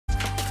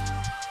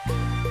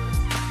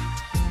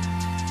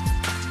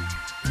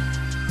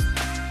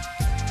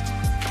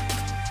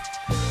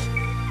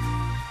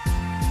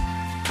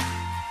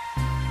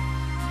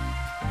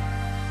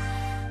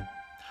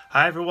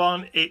Hi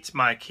everyone, it's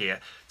Mike here.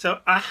 So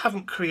I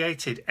haven't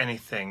created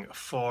anything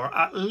for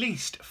at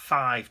least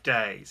 5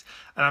 days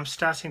and I'm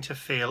starting to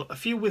feel a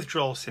few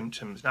withdrawal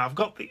symptoms. Now I've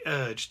got the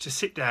urge to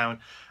sit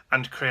down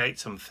and create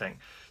something.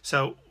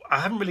 So I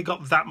haven't really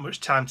got that much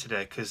time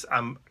today because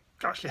I'm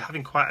actually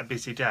having quite a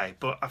busy day,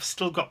 but I've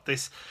still got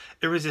this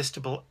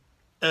irresistible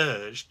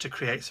urge to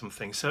create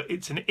something. So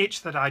it's an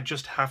itch that I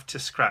just have to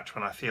scratch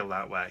when I feel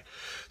that way.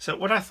 So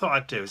what I thought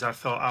I'd do is I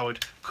thought I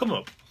would come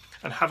up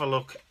and have a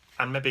look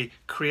and maybe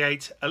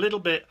create a little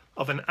bit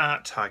of an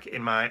art tag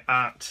in my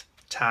art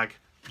tag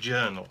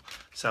journal.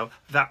 So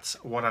that's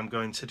what I'm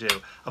going to do.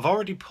 I've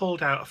already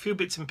pulled out a few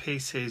bits and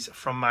pieces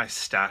from my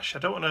stash. I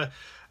don't want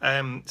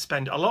to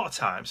spend a lot of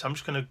time, so I'm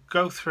just going to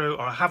go through,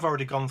 or I have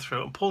already gone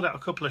through and pulled out a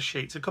couple of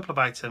sheets, a couple of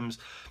items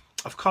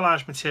of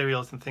collage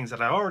materials and things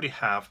that I already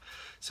have.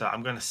 So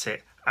I'm going to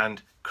sit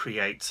and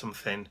create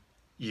something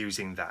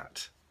using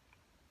that.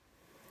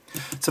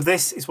 So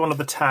this is one of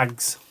the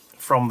tags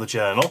from the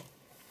journal.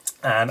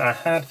 And I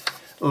had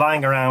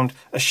lying around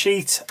a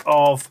sheet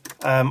of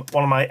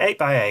one of my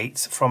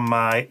 8x8s from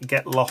my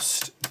Get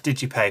Lost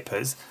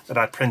digipapers that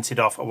I printed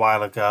off a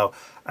while ago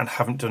and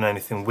haven't done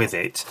anything with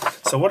it.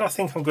 So what I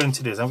think I'm going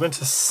to do is I'm going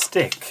to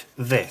stick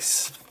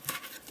this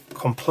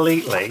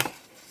completely,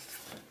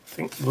 I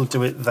think we'll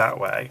do it that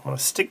way. I'm going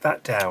to stick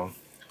that down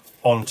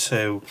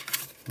onto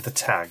the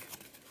tag.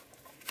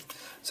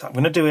 So I'm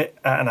going to do it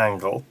at an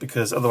angle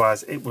because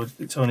otherwise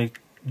it's only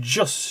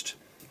just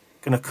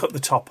going to cut the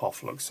top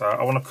off, look, so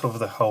I want to cover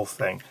the whole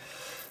thing.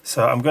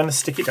 So I'm going to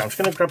stick it down. I'm just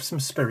going to grab some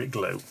spirit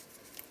glue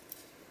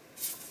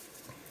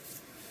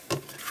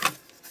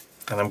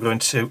and I'm going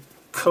to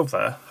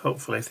cover,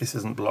 hopefully if this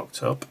isn't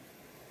blocked up,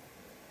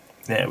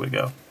 there we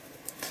go.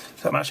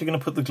 So I'm actually going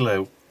to put the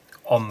glue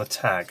on the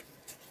tag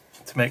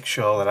to make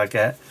sure that I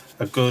get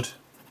a good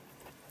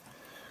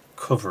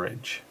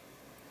coverage.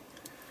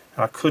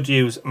 I could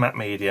use matte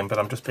medium, but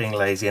I'm just being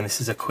lazy and this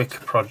is a quick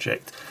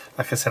project.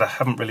 Like I said, I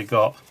haven't really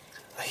got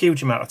a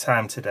huge amount of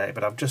time today,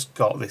 but I've just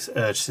got this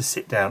urge to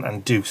sit down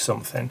and do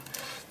something.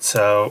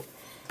 So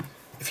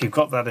if you've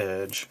got that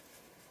urge,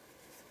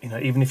 you know,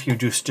 even if you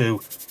just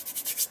do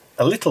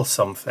a little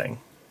something,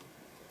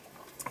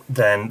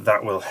 then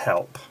that will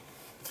help.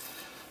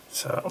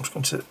 So I'm just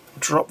going to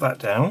drop that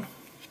down.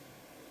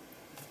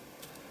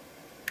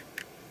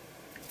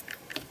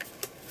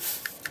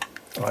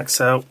 Like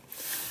so.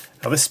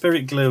 Now this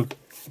spirit glue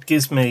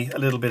gives me a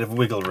little bit of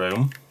wiggle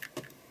room.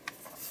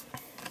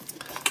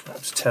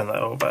 Let's turn that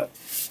over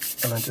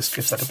and then just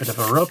give that a bit of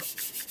a rub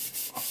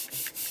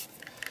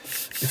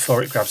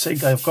before it grabs. So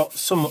I've got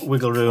some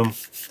wiggle room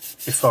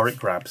before it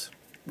grabs,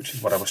 which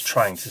is what I was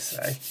trying to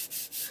say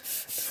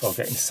before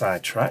getting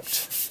sidetracked.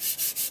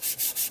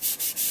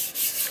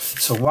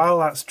 So while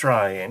that's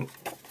drying,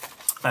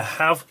 I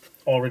have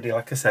already,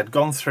 like I said,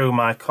 gone through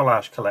my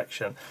collage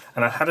collection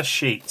and I had a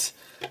sheet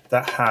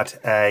that had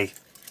a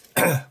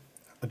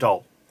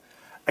doll,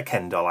 a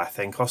Ken doll I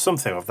think, or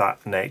something of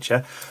that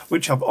nature,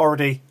 which I've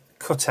already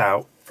cut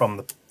out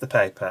from the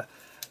paper,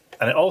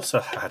 and it also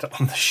had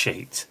on the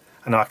sheet,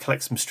 I know I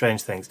collect some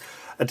strange things,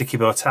 a dicky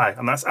bow tie,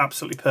 and that's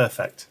absolutely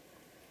perfect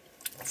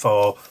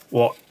for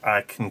what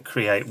I can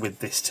create with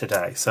this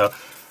today. So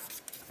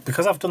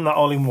because I've done that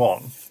all in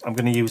one, I'm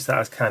going to use that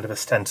as kind of a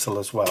stencil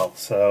as well.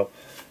 So,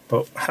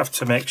 but I have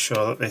to make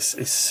sure that this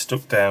is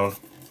stuck down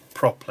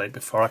properly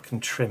before I can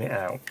trim it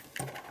out.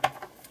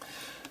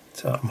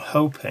 So I'm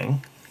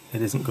hoping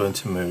it isn't going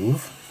to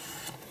move.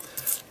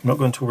 I'm not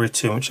going to worry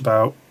too much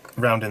about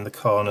rounding the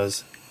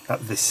corners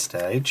at this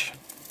stage.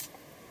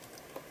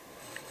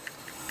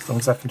 As long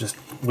as I can just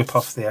whip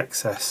off the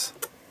excess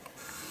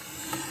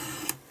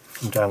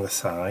from down the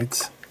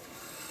sides,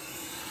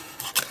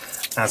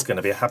 that's going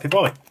to be a happy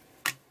boy.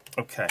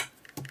 Okay,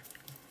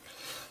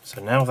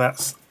 so now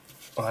that's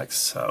like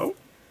so.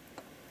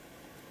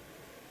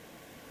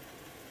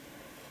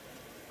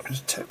 I'll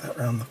just take that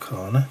round the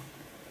corner.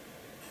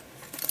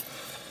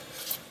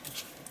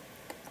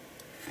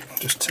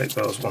 Just take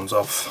those ones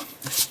off.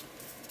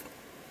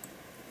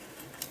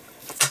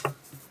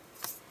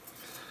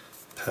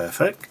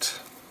 Perfect.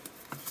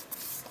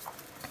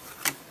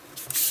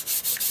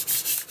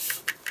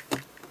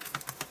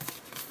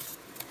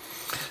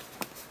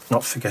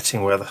 Not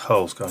forgetting where the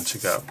hole's going to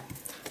go.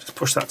 Just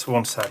push that to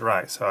one side,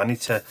 right, so I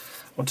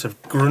want to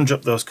grunge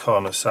up those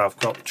corners. So I've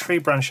got Tree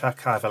Branch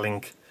Archival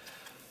ink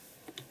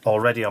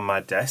already on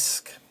my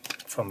desk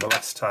from the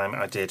last time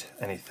I did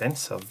anything,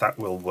 so that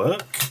will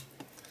work.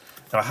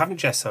 Now I haven't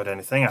gessoed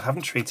anything, I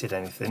haven't treated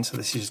anything, so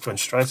this is just going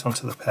straight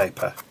onto the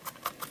paper.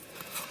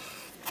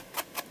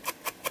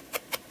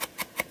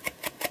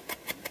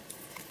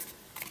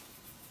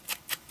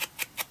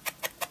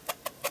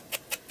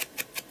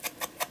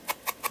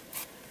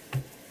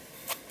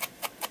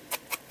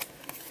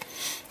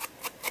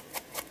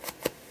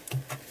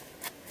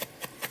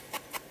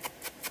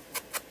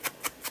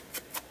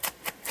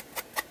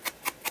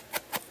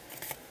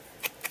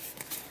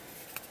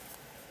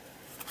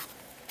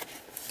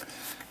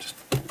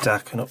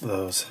 Darken up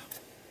those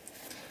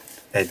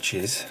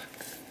edges.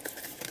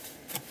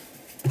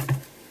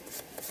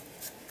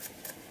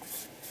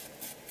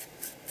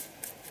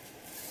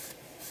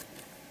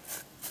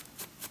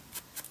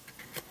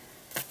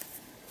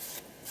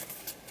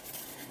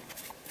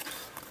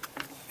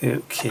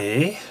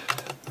 Okay,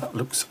 that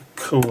looks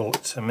cool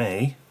to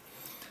me.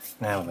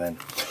 Now then,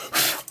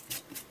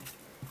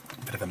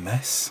 a bit of a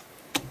mess.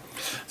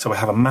 So we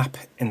have a map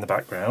in the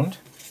background.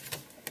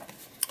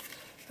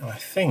 And I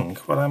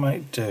think what I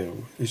might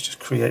do is just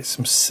create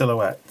some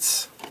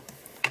silhouettes,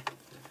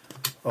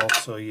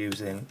 also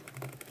using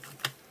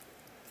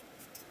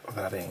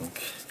that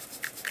ink.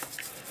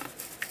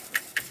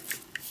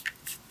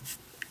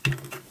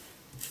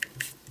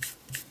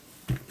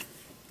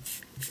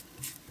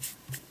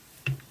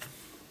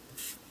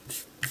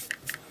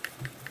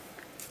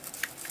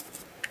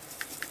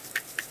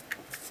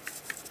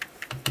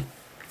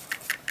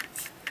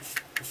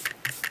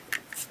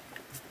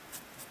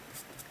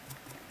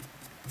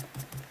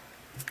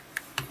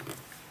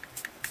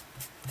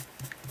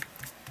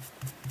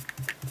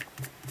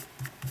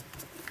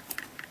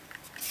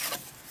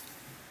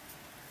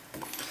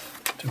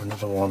 Do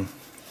another one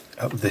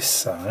at this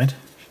side.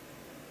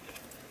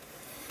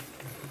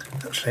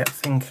 Actually, I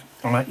think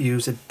I might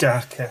use a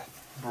darker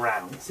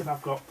brown. Let's see if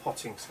I've got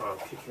potting soil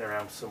kicking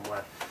around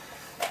somewhere.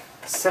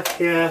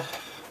 Sepia.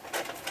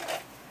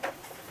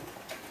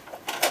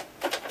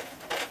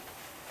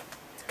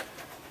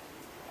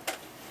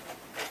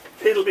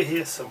 It'll be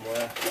here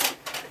somewhere.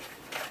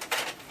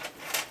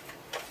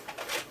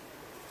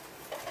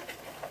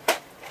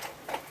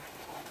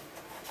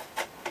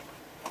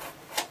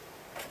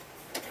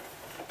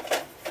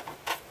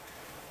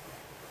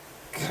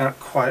 Can't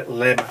quite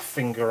lay my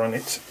finger on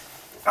it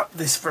at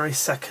this very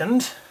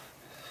second.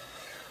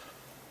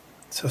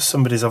 So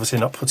somebody's obviously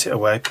not put it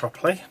away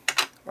properly.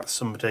 That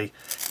somebody,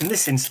 in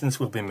this instance,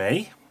 will be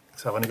me.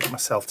 So I've only got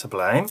myself to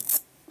blame.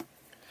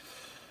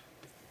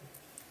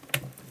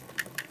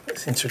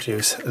 Let's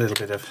introduce a little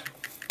bit of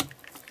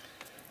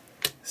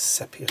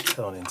sepia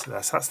tone into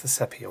that. So that's the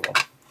sepia one.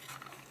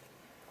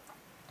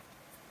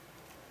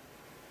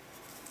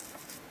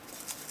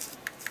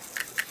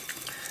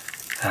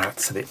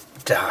 That's a bit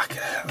darker,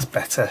 that's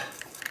better.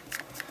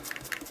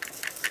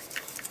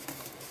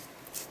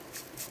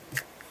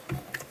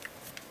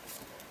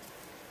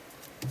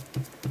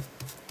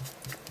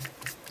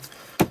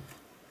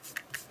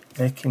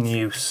 Making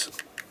use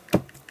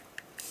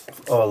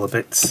of all the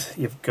bits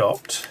you've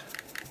got.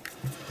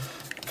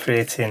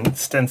 Creating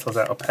stencils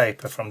out of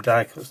paper from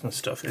die cuts and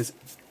stuff is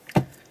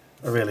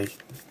a really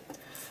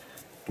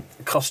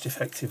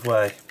cost-effective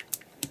way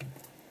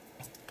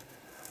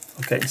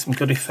of getting some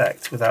good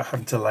effect without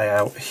having to lay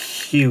out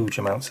huge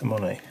amounts of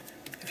money.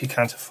 If you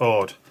can't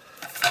afford,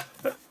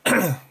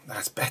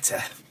 that's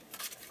better.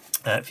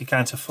 If you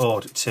can't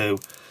afford to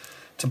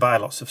buy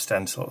lots of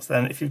stencils,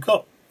 then if you've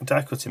got a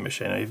die cutting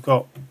machine or you've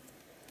got,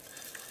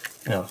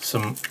 you know,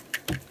 some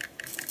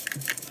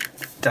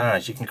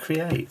dies, you can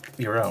create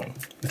your own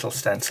little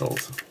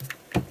stencils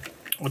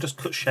or just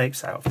cut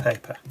shapes out of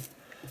paper.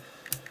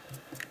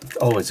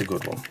 Always a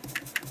good one.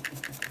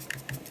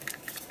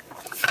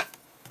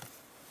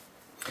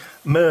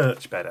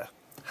 Much better.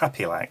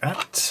 Happy like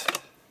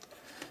that.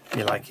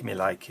 Me likey, me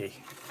likey.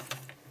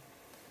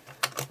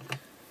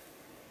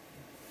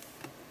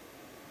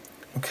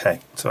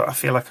 Okay, so I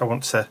feel like I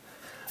want to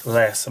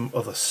layer some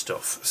other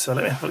stuff. So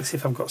let me have a look, see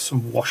if I've got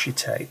some washi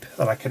tape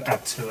that I can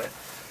add to it.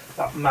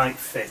 That might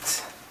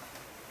fit.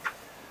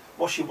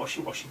 Washi,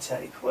 washi, washi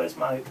tape. Where's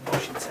my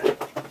washi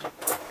tape?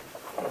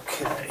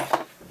 Okay.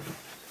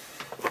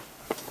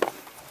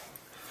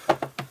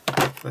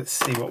 Let's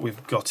see what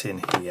we've got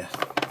in here.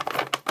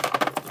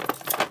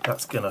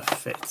 That's gonna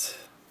fit.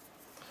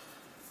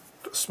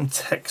 Got some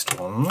text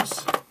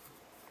ones.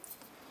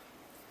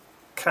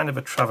 Kind of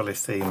a travelly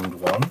themed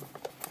one.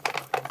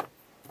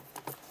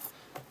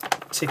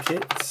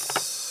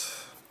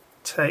 Tickets.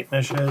 Tape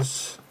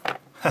measures.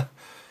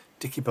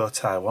 Dicky bow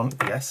tie one,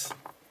 yes.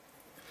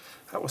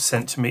 That was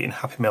sent to me in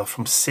Happy Mail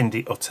from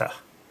Cindy Utter.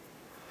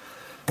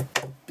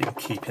 Been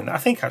keeping that. I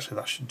think actually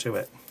that should do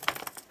it.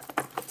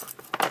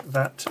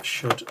 That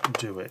should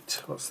do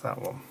it. What's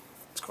that one?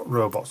 It's got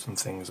robots and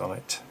things on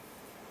it.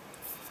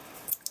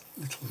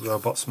 Little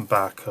robots and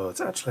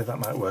barcodes. Actually, that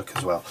might work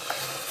as well.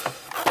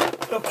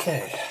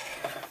 Okay.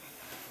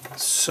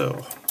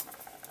 So,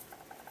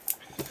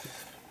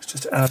 let's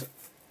just add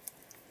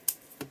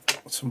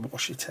some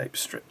washi tape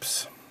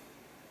strips.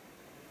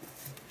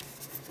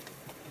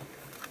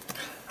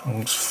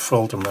 And just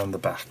fold them around the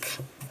back.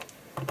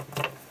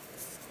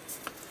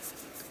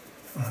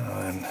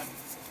 And then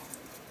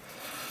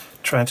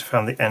trying to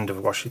find the end of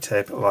washi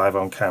tape live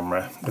on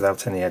camera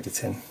without any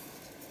editing.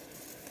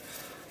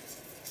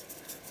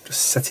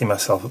 Just setting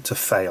myself up to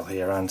fail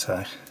here, aren't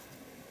I?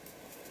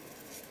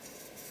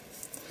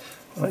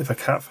 Well, if I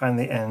can't find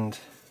the end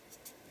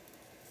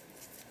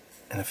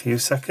in a few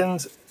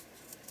seconds,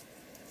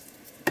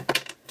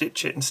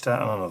 ditch it and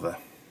start on another.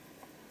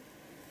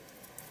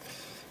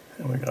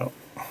 There we go.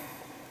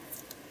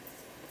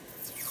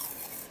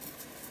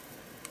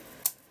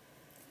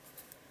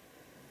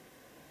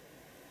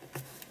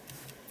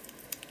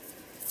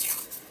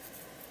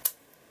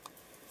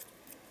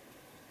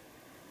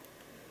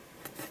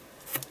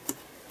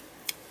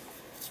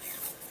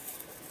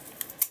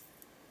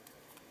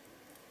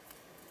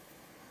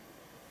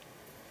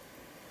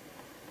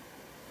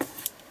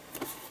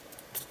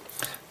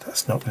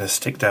 That's not going to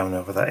stick down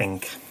over that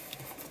ink.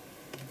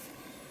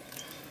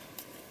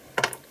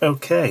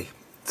 Okay,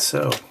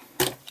 so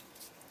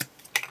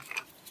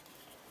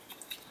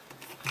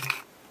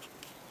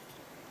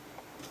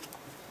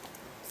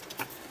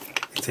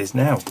it is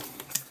now.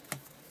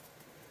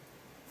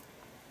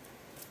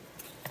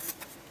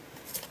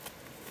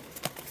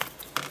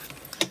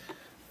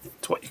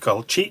 It's what you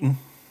call cheating.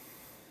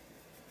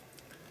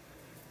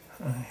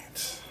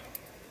 Right.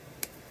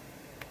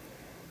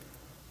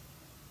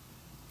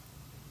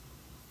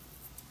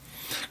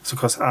 So of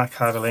course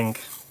archival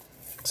ink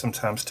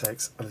sometimes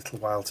takes a little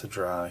while to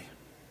dry.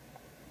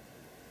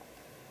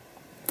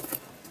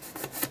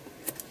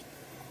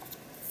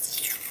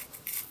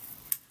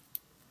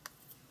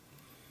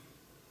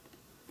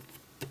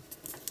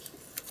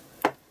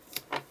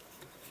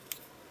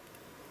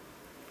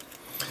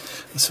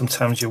 And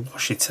sometimes your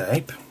washi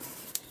tape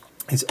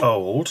is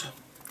old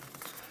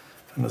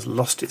and has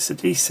lost its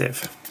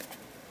adhesive.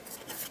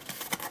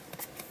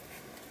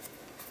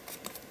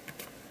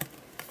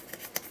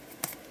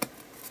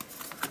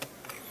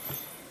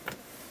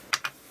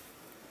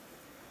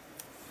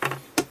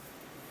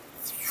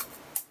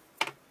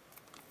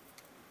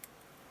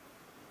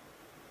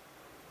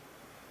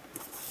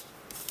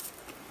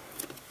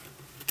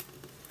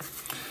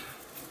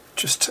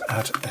 Just to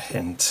add a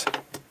hint.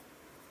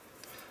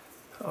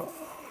 Oh,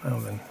 now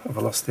then, have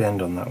I lost the end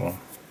on that one?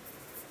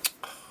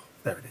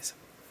 There it is.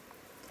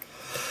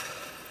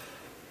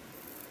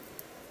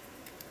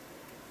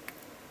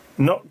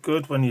 Not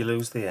good when you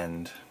lose the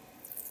end.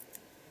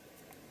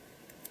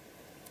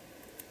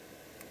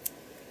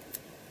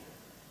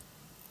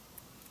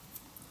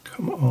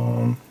 Come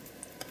on.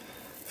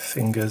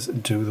 Fingers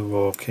do the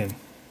walking.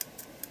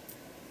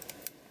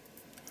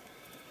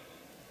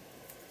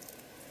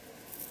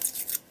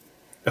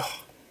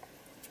 Oh.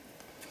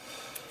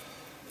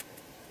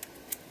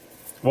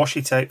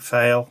 Washi tape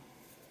fail.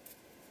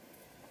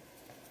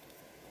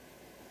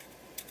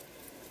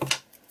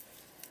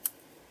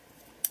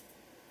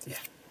 Yeah.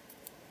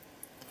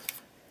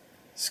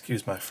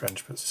 Excuse my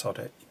French, but sod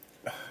it.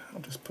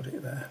 I'll just put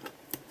it there.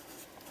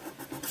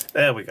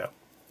 There we go.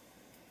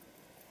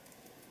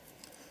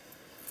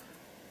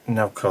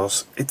 Now, of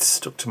course, it's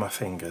stuck to my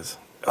fingers.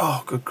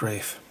 Oh, good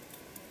grief.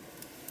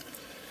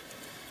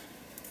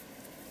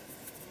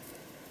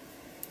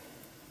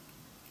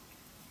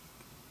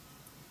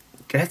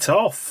 Get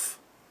off!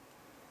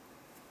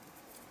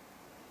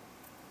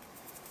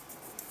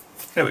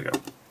 There we go.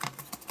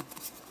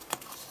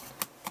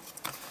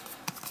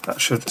 That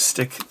should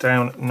stick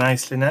down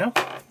nicely now.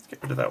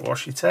 Get rid of that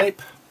washi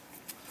tape.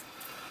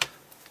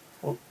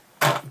 We'll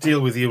deal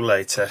with you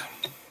later.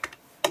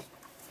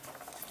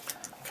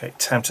 Okay,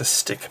 time to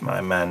stick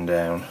my man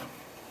down.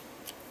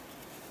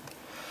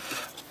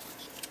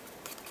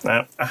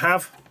 Now, I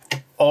have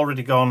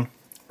already gone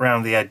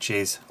around the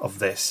edges of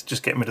this,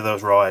 just getting rid of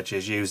those raw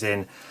edges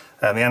using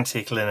the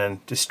antique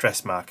linen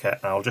distress marker,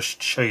 and I'll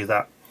just show you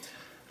that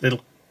little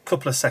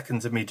couple of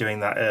seconds of me doing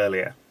that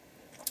earlier.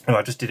 Oh,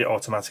 I just did it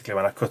automatically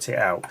when I cut it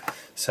out,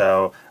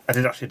 so I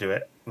did actually do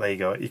it. There you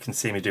go, you can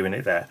see me doing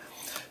it there.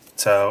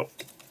 So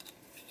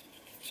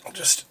I'll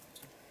just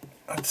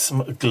add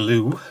some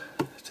glue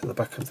to the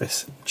back of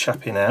this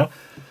chappy now.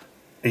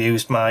 I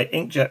used my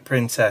inkjet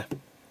printer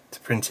to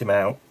print him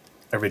out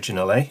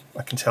originally.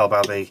 I can tell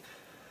by the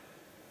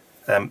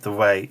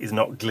way he's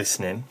not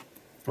glistening.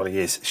 Well, he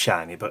is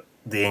shiny, but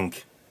the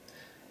ink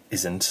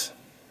isn't.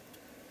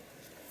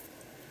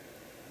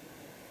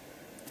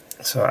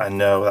 So I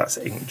know that's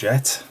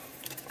inkjet,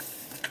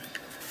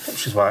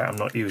 which is why I'm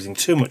not using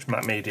too much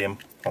matte medium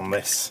on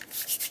this.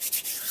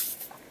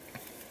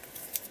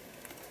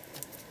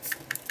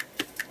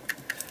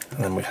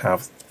 And then we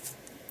have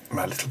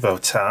my little bow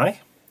tie,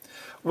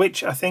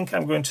 which I think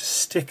I'm going to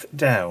stick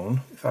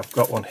down, if I've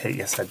got one here,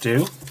 yes I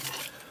do,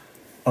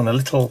 on a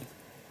little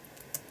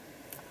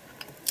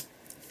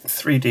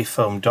 3D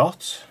foam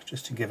dot,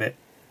 just to give it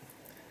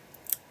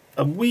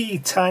a wee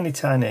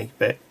tiny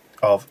bit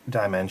of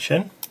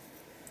dimension.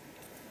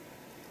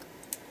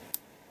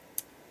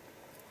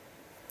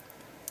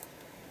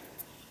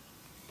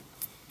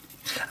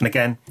 And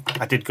again,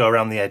 I did go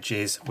around the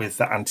edges with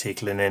the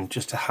antique linen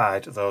just to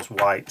hide those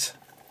white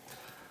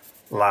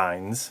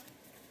lines.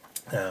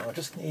 Now I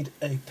just need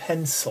a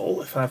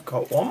pencil if I've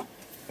got one.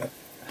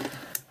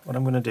 What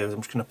I'm going to do is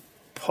I'm just going to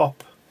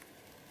pop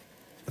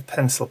the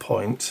pencil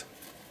point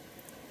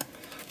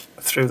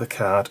through the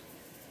card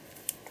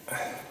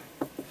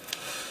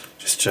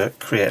just to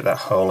create that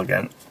hole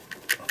again.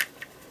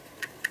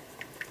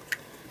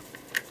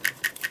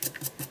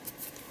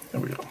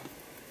 There we go.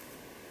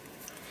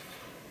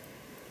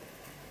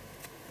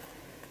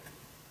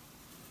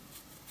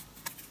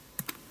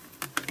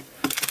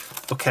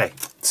 Okay,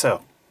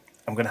 so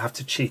I'm going to have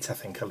to cheat, I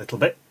think, a little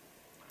bit.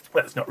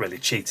 Well, it's not really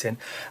cheating.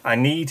 I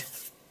need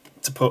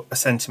to put a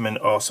sentiment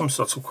or some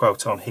sort of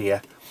quote on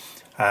here,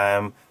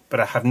 but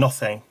I have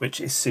nothing which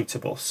is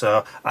suitable.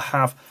 So I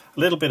have a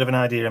little bit of an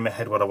idea in my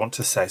head what I want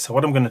to say. So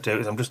what I'm going to do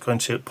is I'm just going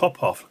to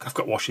pop off. Look, I've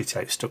got washi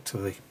tape stuck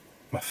to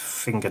my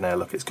fingernail.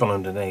 Look, it's gone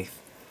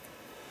underneath.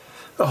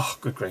 Oh,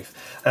 good grief.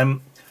 So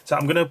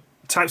I'm going to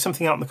type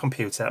something out on the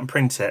computer and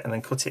print it and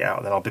then cut it out,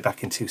 and then I'll be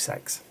back in 2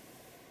 secs.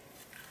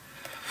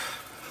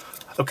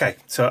 Okay,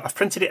 so I've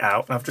printed it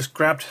out and I've just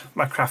grabbed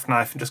my craft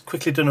knife and just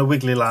quickly done a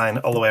wiggly line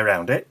all the way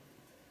around it.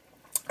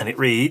 And it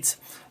reads,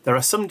 "There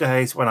are some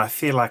days when I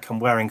feel like I'm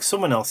wearing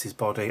someone else's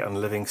body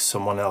and living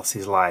someone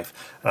else's life."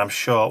 And I'm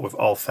sure we've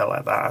all felt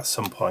like that at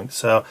some point.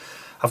 So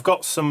I've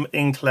got some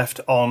ink left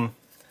on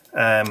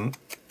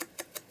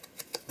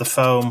the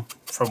foam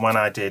from when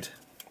I did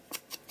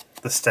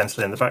the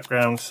stencil in the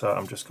background, so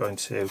I'm just going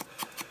to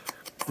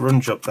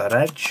grunge up that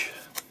edge.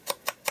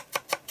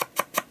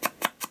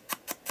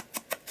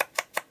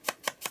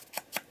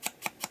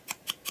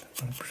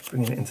 I'm just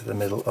bringing it into the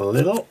middle a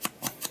little.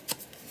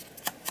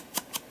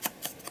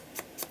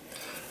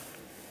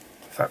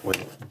 That will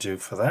do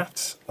for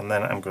that, and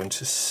then I'm going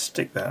to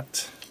stick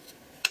that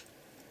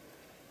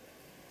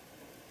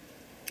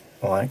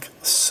like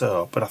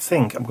so, but I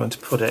think I'm going to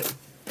put it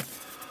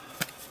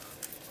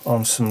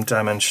on some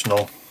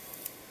dimensional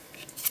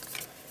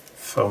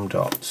foam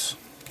dots.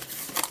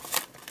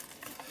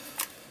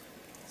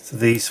 So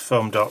these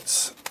foam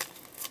dots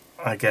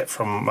I get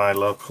from my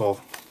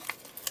local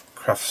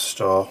craft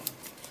store,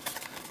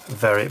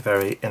 very,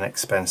 very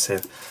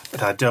inexpensive,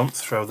 but I don't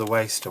throw the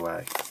waste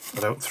away. I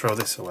don't throw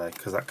this away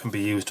because that can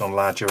be used on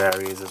larger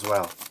areas as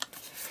well.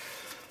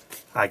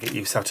 I get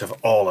use out of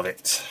all of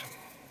it.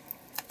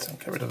 So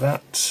get rid of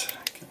that,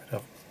 get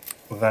rid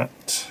of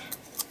that.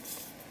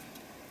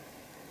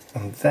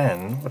 And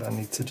then what I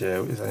need to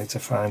do is I need to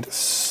find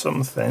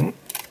something.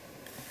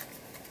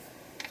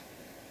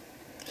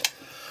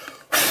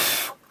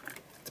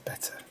 It's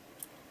better.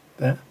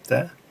 There,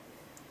 there,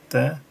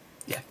 there.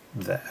 Yeah,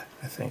 there,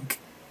 I think.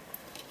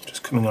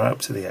 Just coming right up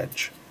to the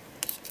edge.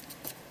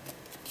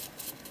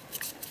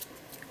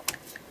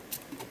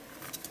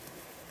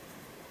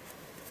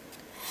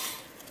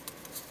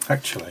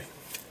 Actually,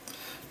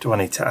 do I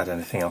need to add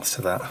anything else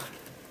to that?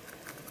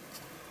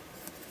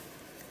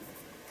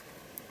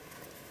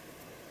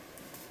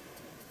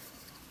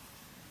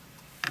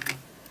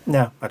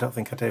 No, I don't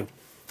think I do.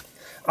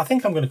 I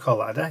think I'm going to call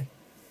that a day.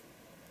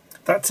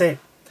 That's it.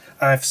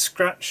 I've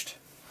scratched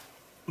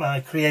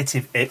my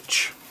creative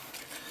itch.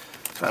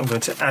 So I'm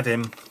going to add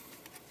him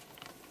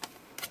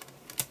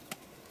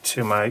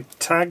to my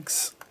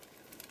tags,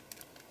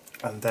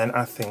 and then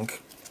I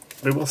think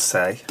we will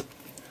say,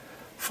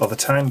 for the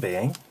time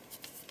being,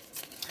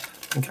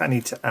 I think I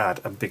need to add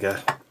a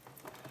bigger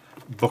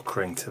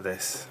buckring to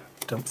this.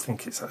 I don't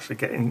think it's actually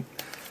getting...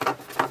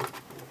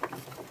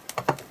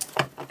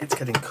 It's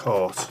getting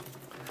caught.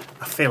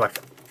 I feel like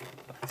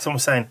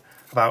someone's saying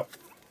about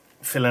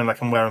feeling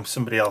like I'm wearing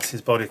somebody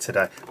else's body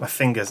today. My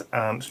fingers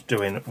aren't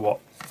doing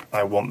what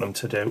I want them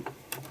to do.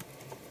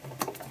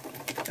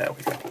 There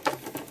we go.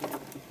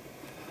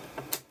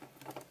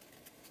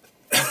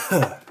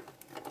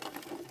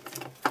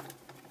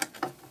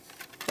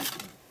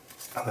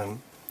 And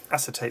then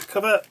acetate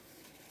cover.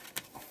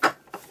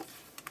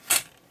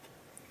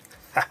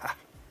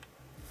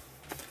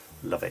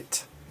 Love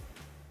it.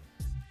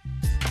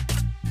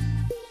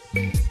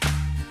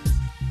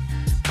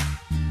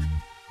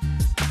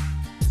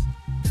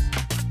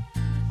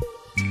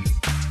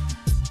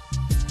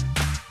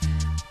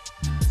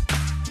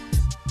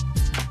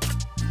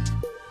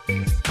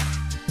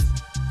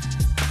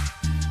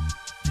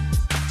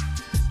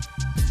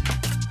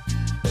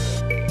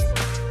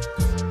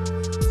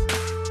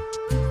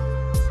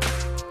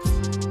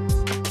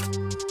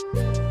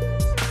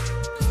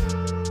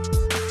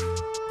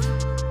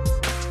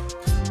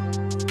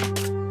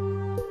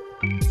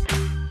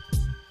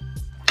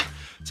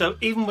 So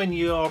even when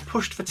you're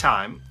pushed for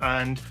time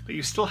but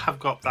you still have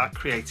got that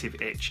creative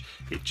itch,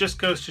 it just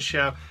goes to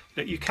show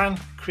that you can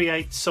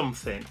create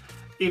something,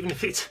 even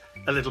if it's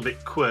a little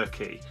bit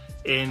quirky,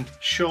 in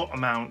short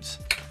amounts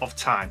of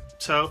time.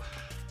 So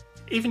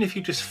even if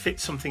you just fit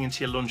something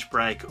into your lunch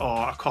break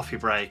or a coffee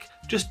break,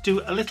 just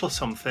do a little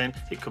something.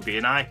 It could be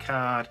an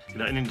iCard,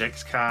 an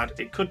index card,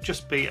 it could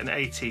just be an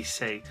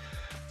ATC,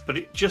 but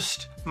it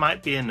just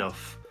might be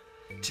enough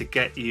to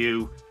get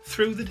you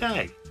through the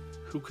day.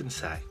 Who can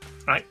say?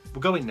 Right,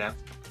 we're going now.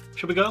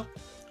 Shall we go?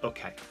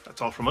 Okay,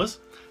 that's all from us.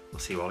 We'll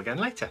see you all again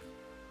later.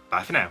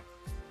 Bye for now.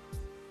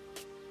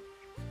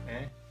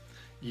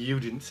 You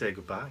didn't say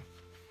goodbye.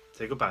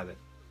 Say goodbye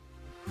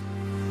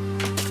then.